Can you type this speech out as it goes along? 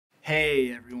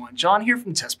Hey everyone, John here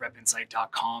from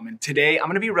testprepinsight.com, and today I'm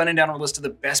going to be running down our list of the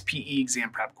best PE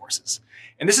exam prep courses.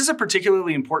 And this is a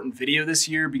particularly important video this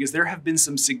year because there have been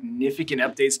some significant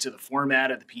updates to the format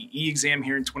of the PE exam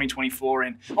here in 2024,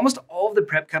 and almost all of the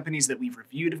prep companies that we've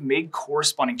reviewed have made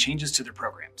corresponding changes to their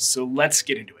programs. So let's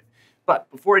get into it. But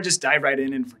before I just dive right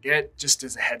in and forget, just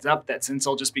as a heads up that since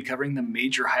I'll just be covering the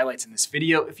major highlights in this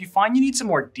video, if you find you need some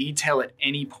more detail at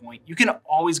any point, you can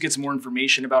always get some more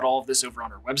information about all of this over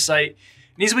on our website.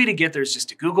 An easy way to get there is just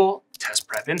to Google Test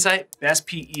Prep Insight Best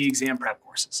PE Exam Prep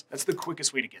Courses. That's the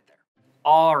quickest way to get there.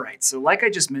 All right, so like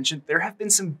I just mentioned, there have been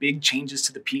some big changes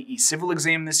to the PE civil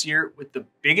exam this year, with the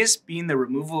biggest being the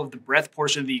removal of the breadth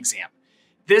portion of the exam.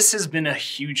 This has been a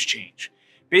huge change.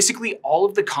 Basically, all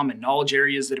of the common knowledge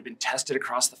areas that have been tested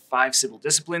across the 5 civil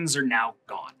disciplines are now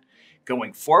gone.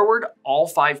 Going forward, all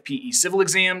 5 PE civil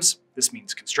exams, this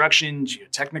means construction,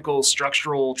 geotechnical,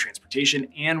 structural, transportation,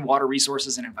 and water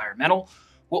resources and environmental,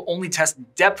 will only test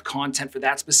depth content for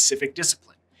that specific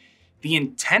discipline. The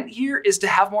intent here is to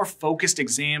have more focused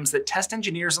exams that test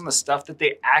engineers on the stuff that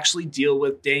they actually deal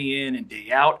with day in and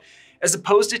day out, as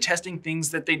opposed to testing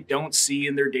things that they don't see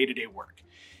in their day-to-day work.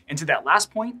 And to that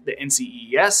last point, the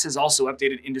NCEES has also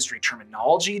updated industry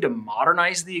terminology to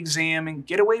modernize the exam and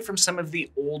get away from some of the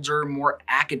older, more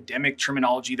academic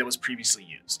terminology that was previously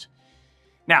used.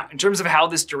 Now, in terms of how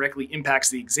this directly impacts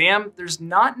the exam, there's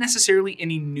not necessarily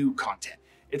any new content.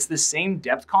 It's the same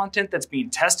depth content that's being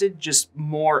tested, just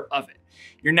more of it.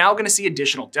 You're now going to see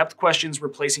additional depth questions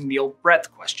replacing the old breadth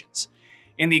questions.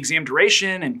 And the exam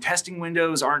duration and testing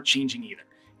windows aren't changing either.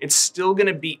 It's still going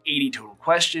to be 80 total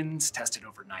questions, tested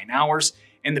over 9 hours,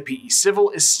 and the PE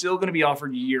Civil is still going to be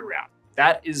offered year-round.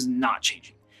 That is not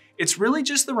changing. It's really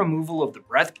just the removal of the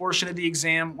breadth portion of the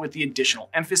exam with the additional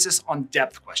emphasis on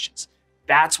depth questions.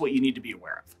 That's what you need to be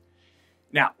aware of.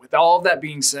 Now, with all of that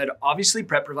being said, obviously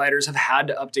prep providers have had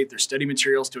to update their study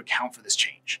materials to account for this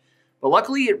change. But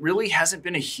luckily, it really hasn't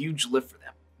been a huge lift for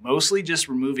them, mostly just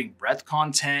removing breadth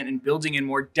content and building in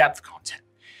more depth content.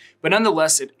 But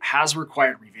nonetheless, it has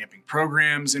required revamping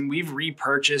programs, and we've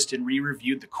repurchased and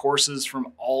re-reviewed the courses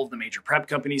from all of the major prep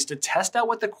companies to test out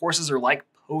what the courses are like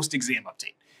post-exam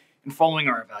update. And following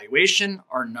our evaluation,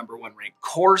 our #1 ranked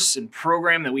course and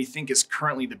program that we think is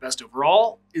currently the best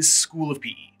overall is School of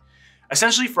PE.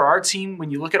 Essentially for our team, when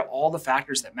you look at all the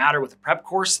factors that matter with a prep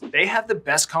course, they have the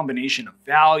best combination of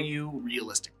value,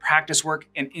 realistic practice work,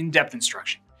 and in-depth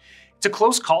instruction. It's a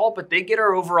close call, but they get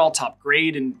our overall top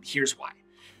grade, and here's why.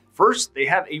 First, they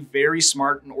have a very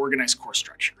smart and organized course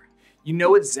structure. You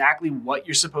know exactly what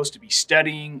you're supposed to be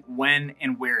studying, when,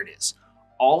 and where it is.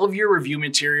 All of your review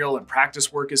material and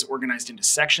practice work is organized into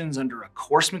sections under a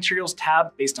course materials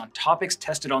tab based on topics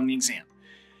tested on the exam.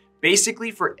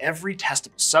 Basically, for every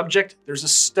testable subject, there's a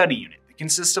study unit that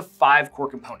consists of 5 core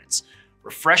components: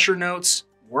 refresher notes,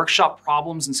 workshop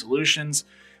problems and solutions,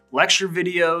 lecture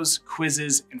videos,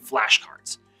 quizzes, and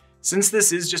flashcards. Since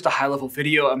this is just a high-level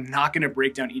video, I'm not going to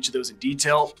break down each of those in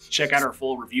detail. Check out our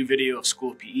full review video of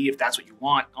School of PE if that's what you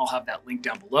want. I'll have that link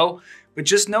down below. But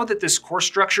just know that this course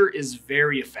structure is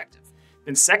very effective.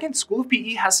 Then second, School of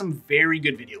PE has some very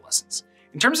good video lessons.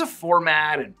 In terms of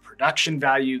format and production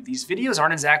value, these videos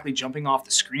aren't exactly jumping off the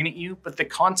screen at you, but the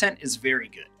content is very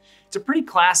good. It's a pretty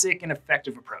classic and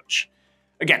effective approach.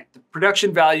 Again, the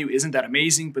production value isn't that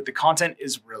amazing, but the content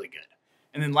is really good.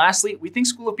 And then lastly, we think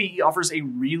School of PE offers a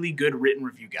really good written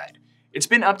review guide. It's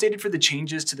been updated for the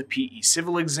changes to the PE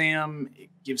civil exam. It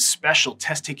gives special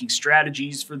test-taking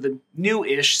strategies for the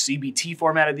new-ish CBT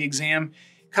format of the exam.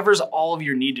 It covers all of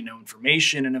your need-to-know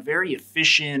information in a very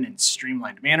efficient and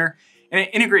streamlined manner, and it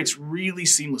integrates really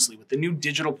seamlessly with the new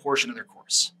digital portion of their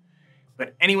course.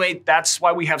 But anyway, that's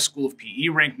why we have School of PE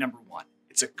ranked #1.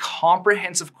 It's a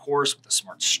comprehensive course with a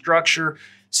smart structure,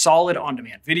 solid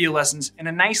on-demand video lessons, and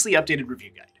a nicely updated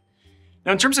review guide.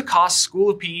 Now, in terms of costs, School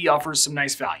of PE offers some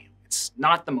nice value. It's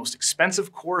not the most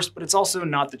expensive course, but it's also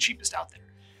not the cheapest out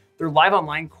there. Their live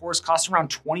online course costs around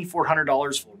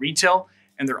 $2,400 full retail,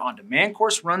 and their on-demand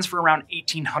course runs for around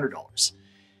 $1,800.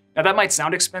 Now, that might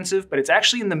sound expensive, but it's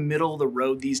actually in the middle of the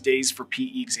road these days for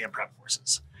PE exam prep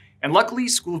courses. And luckily,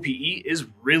 School of PE is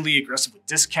really aggressive with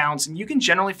discounts, and you can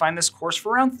generally find this course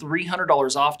for around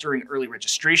 $300 off during early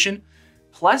registration.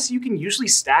 Plus, you can usually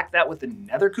stack that with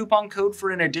another coupon code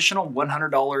for an additional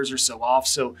 $100 or so off,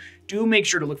 so do make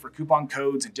sure to look for coupon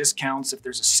codes and discounts if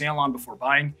there's a sale on before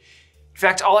buying. In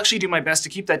fact, I'll actually do my best to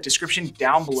keep that description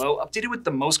down below, updated with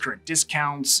the most current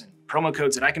discounts and promo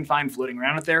codes that I can find floating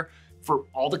around out there for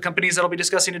all the companies that I'll be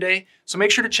discussing today. So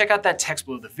make sure to check out that text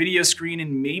below the video screen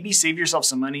and maybe save yourself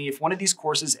some money if one of these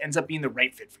courses ends up being the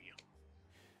right fit for you.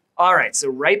 All right, so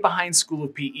right behind School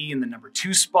of PE in the number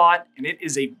 2 spot, and it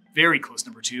is a very close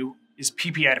number 2, is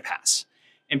PPI2Pass.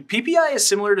 And PPI is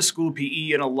similar to School of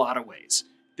PE in a lot of ways.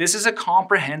 This is a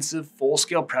comprehensive,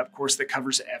 full-scale prep course that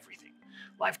covers everything.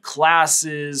 Live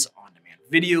classes, on-demand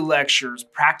video lectures,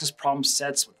 practice problem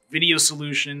sets with video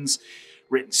solutions,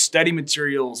 written study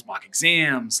materials, mock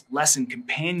exams, lesson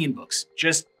companion books,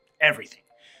 just everything.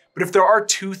 But if there are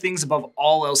 2 things above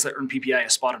all else that earn PPI a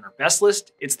spot on our best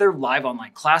list, it's their live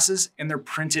online classes and their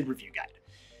printed review guide.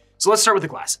 So let's start with the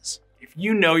classes. If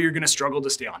you know you're going to struggle to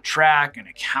stay on track and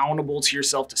accountable to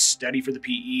yourself to study for the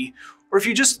PE, or if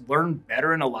you just learn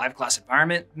better in a live class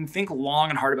environment, then think long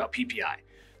and hard about PPI.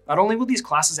 Not only will these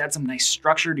classes add some nice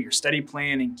structure to your study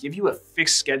plan and give you a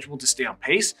fixed schedule to stay on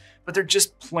pace, but they're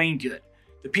just plain good.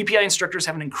 The PPI instructors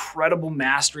have an incredible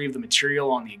mastery of the material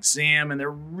on the exam, and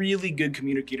they're really good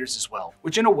communicators as well,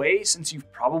 which in a way, since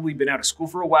you've probably been out of school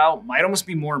for a while, might almost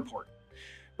be more important.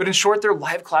 But in short, their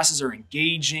live classes are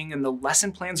engaging and the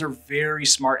lesson plans are very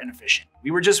smart and efficient. We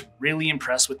were just really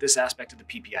impressed with this aspect of the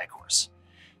PPI course.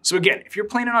 So again, if you're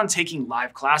planning on taking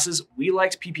live classes, we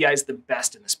liked PPI's the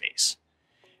best in the space.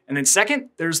 And then second,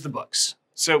 there's the books.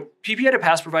 So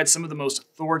PPI2Pass provides some of the most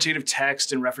authoritative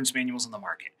text and reference manuals on the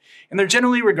market, and they're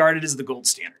generally regarded as the gold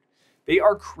standard. They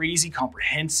are crazy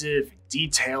comprehensive,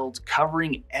 detailed,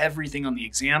 covering everything on the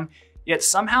exam, yet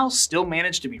somehow still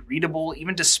manage to be readable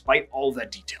even despite all of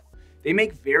that detail. They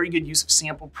make very good use of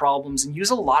sample problems and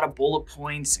use a lot of bullet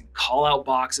points and call-out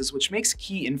boxes, which makes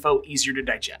key info easier to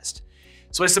digest.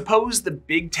 So I suppose the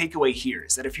big takeaway here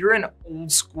is that if you're an old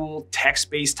school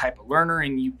text-based type of learner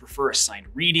and you prefer assigned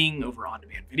reading over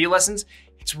on-demand video lessons,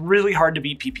 it's really hard to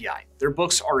beat PPI. Their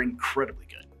books are incredibly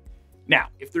good. Now,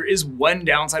 if there is one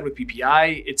downside with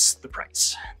PPI, it's the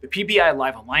price. The PPI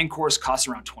Live Online course costs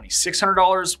around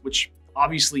 $2,600, which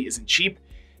obviously isn't cheap.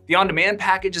 The on-demand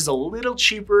package is a little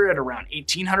cheaper at around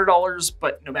 $1,800,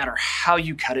 but no matter how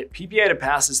you cut it,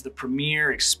 PPI2Pass is the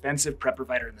premier expensive prep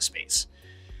provider in the space.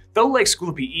 Though like School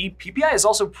of PE, PPI is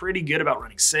also pretty good about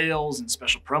running sales and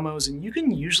special promos, and you can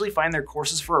usually find their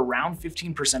courses for around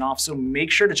 15% off, so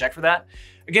make sure to check for that.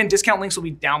 Again, discount links will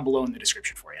be down below in the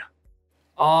description for you.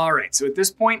 All right, so at this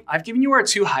point, I've given you our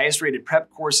 2 highest rated prep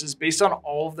courses based on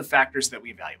all of the factors that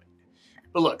we evaluated.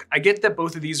 But look, I get that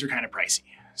both of these are kind of pricey.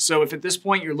 So if at this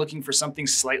point you're looking for something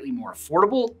slightly more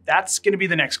affordable, that's gonna be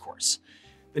the next course.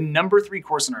 The number 3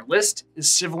 course on our list is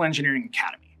Civil Engineering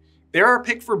Academy. They're our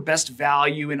pick for best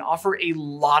value and offer a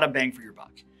lot of bang for your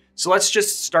buck. So let's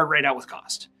just start right out with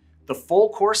cost. The full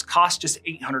course costs just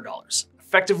 $800,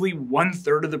 effectively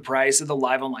 1/3 of the price of the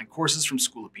live online courses from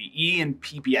School of PE and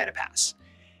PPI2Pass.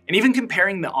 And even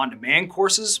comparing the on-demand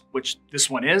courses, which this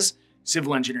one is,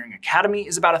 Civil Engineering Academy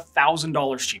is about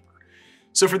 $1,000 cheaper.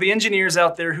 So for the engineers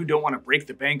out there who don't want to break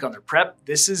the bank on their prep,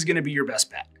 this is going to be your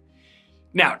best bet.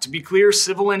 Now, to be clear,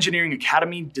 Civil Engineering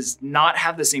Academy does not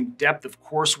have the same depth of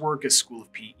coursework as School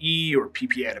of PE or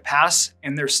PPI2Pass,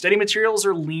 and their study materials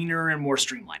are leaner and more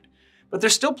streamlined. But they're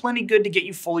still plenty good to get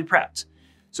you fully prepped.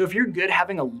 So if you're good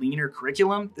having a leaner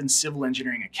curriculum, then Civil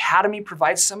Engineering Academy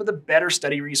provides some of the better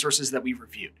study resources that we've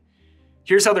reviewed.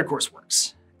 Here's how their course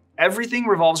works. Everything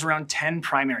revolves around 10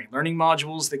 primary learning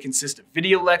modules that consist of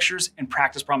video lectures and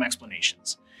practice problem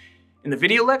explanations. In the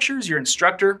video lectures, your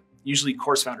instructor, usually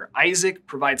course founder Isaac,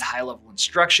 provides high-level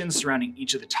instructions surrounding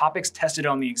each of the topics tested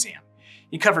on the exam.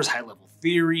 He covers high-level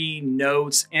theory,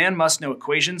 notes, and must-know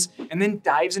equations, and then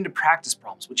dives into practice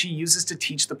problems, which he uses to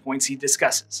teach the points he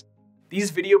discusses.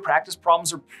 These video practice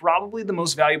problems are probably the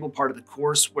most valuable part of the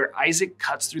course, where Isaac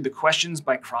cuts through the questions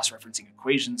by cross-referencing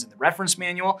equations in the reference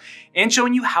manual and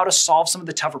showing you how to solve some of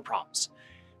the tougher problems.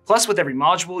 Plus, with every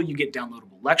module, you get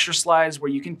downloadable lecture slides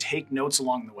where you can take notes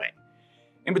along the way.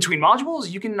 In between modules,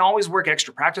 you can always work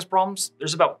extra practice problems.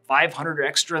 There's about 500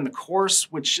 extra in the course,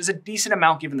 which is a decent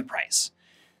amount given the price.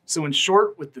 So in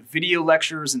short, with the video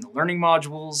lectures and the learning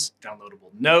modules,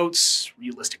 downloadable notes,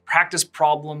 realistic practice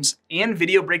problems, and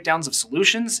video breakdowns of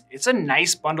solutions, it's a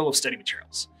nice bundle of study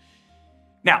materials.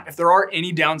 Now, if there are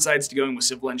any downsides to going with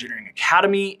Civil Engineering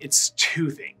Academy, it's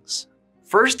 2 things.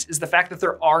 First is the fact that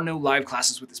there are no live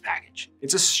classes with this package.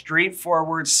 It's a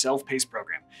straightforward, self-paced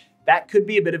program. That could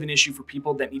be a bit of an issue for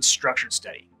people that need structured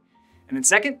study. And then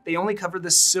second, they only cover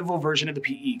the civil version of the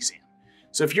PE exam.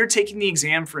 So if you're taking the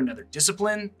exam for another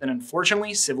discipline, then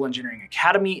unfortunately, Civil Engineering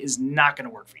Academy is not going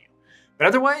to work for you. But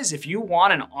otherwise, if you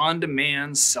want an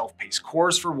on-demand, self-paced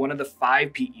course for one of the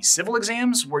 5 PE civil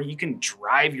exams where you can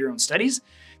drive your own studies,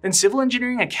 then Civil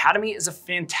Engineering Academy is a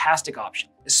fantastic option,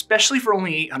 especially for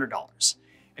only $800.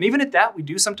 And even at that, we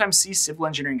do sometimes see Civil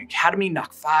Engineering Academy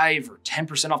knock 5 or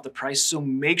 10% off the price, so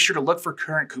make sure to look for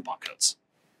current coupon codes.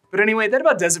 But anyway, that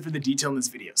about does it for the detail in this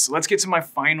video. So let's get to my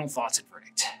final thoughts and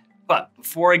verdict. But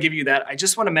before I give you that, I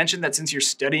just want to mention that since you're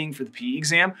studying for the PE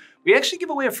exam, we actually give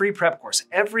away a free prep course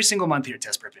every single month here at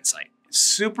Test Prep Insight. It's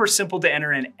super simple to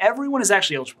enter and everyone is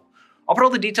actually eligible. I'll put all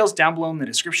the details down below in the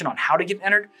description on how to get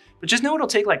entered, but just know it'll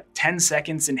take like 10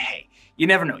 seconds and hey, you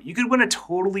never know, you could win a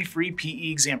totally free PE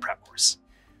exam prep course.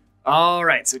 All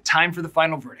right, so time for the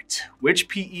final verdict. Which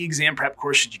PE exam prep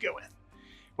course should you go with?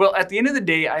 Well, at the end of the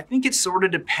day, I think it sort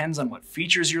of depends on what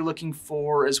features you're looking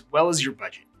for as well as your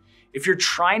budget. If you're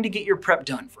trying to get your prep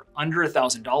done for under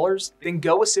 $1,000, then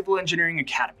go with Civil Engineering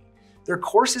Academy. Their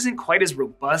course isn't quite as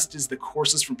robust as the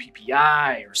courses from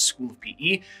PPI or School of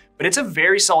PE, but it's a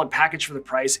very solid package for the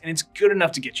price and it's good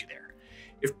enough to get you there.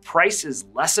 If price is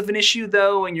less of an issue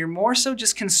though, and you're more so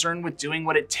just concerned with doing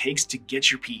what it takes to get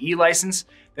your PE license,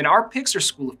 then our picks are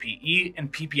School of PE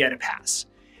and PPI2Pass.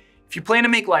 If you plan to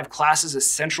make live classes a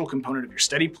central component of your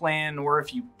study plan, or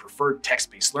if you prefer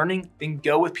text-based learning, then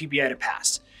go with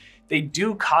PPI2Pass. They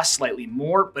do cost slightly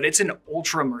more, but it's an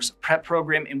ultra immersive prep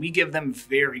program and we give them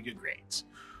very good grades.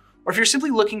 Or if you're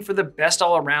simply looking for the best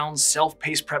all-around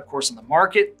self-paced prep course on the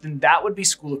market, then that would be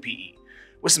School of PE.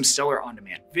 With some stellar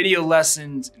on-demand video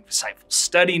lessons, insightful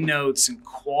study notes, and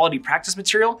quality practice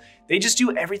material, they just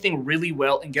do everything really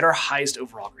well and get our highest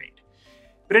overall grade.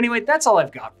 But anyway, that's all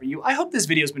I've got for you. I hope this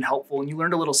video has been helpful and you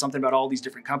learned a little something about all these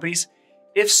different companies.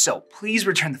 If so, please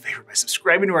return the favor by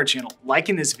subscribing to our channel,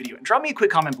 liking this video, and drop me a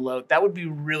quick comment below. That would be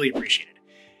really appreciated.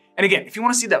 And again, if you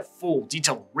want to see that full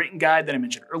detailed written guide that I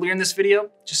mentioned earlier in this video,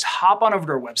 just hop on over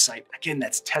to our website. Again,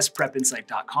 that's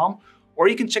testprepinsight.com, or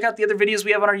you can check out the other videos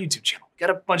we have on our YouTube channel. We've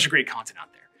got a bunch of great content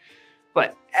out there.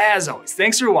 But as always,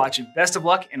 thanks for watching, best of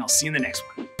luck, and I'll see you in the next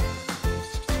one.